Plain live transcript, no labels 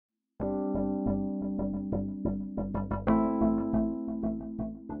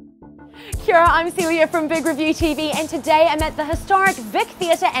Kia ora, I'm Celia from Big Review TV, and today I'm at the historic Vic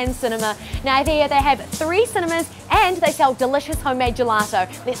Theatre and Cinema. Now here they have 3 cinemas and they sell delicious homemade gelato.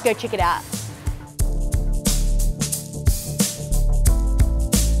 Let's go check it out.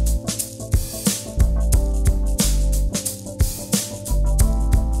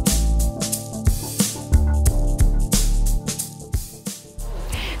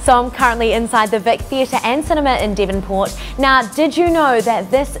 So I'm currently inside the Vic Theatre and Cinema in Devonport. Now, did you know that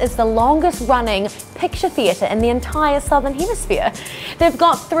this is the longest running picture theatre in the entire Southern Hemisphere? They've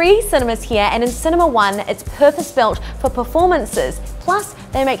got 3 cinemas here, and in Cinema 1 it's purpose built for performances. Plus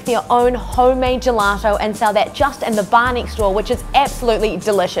they make their own homemade gelato and sell that just in the bar next door, which is absolutely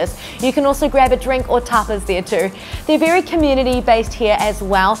delicious. You can also grab a drink or tapas there too. They're very community based here as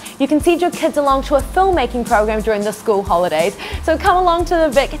well. You can send your kids along to a filmmaking program during the school holidays. So come along to the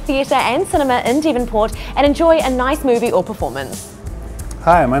Vic Theatre and Cinema in Devonport and enjoy a nice movie or performance.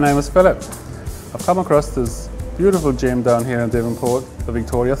 Hi, my name is Philip. I've come across this beautiful gem down here in Devonport, the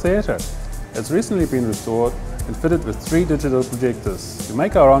Victoria Theatre. It's recently been restored and fitted with 3 digital projectors. We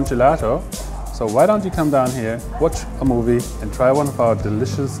make our own gelato, so why don't you come down here, watch a movie and try one of our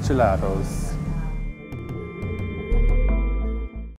delicious gelatos.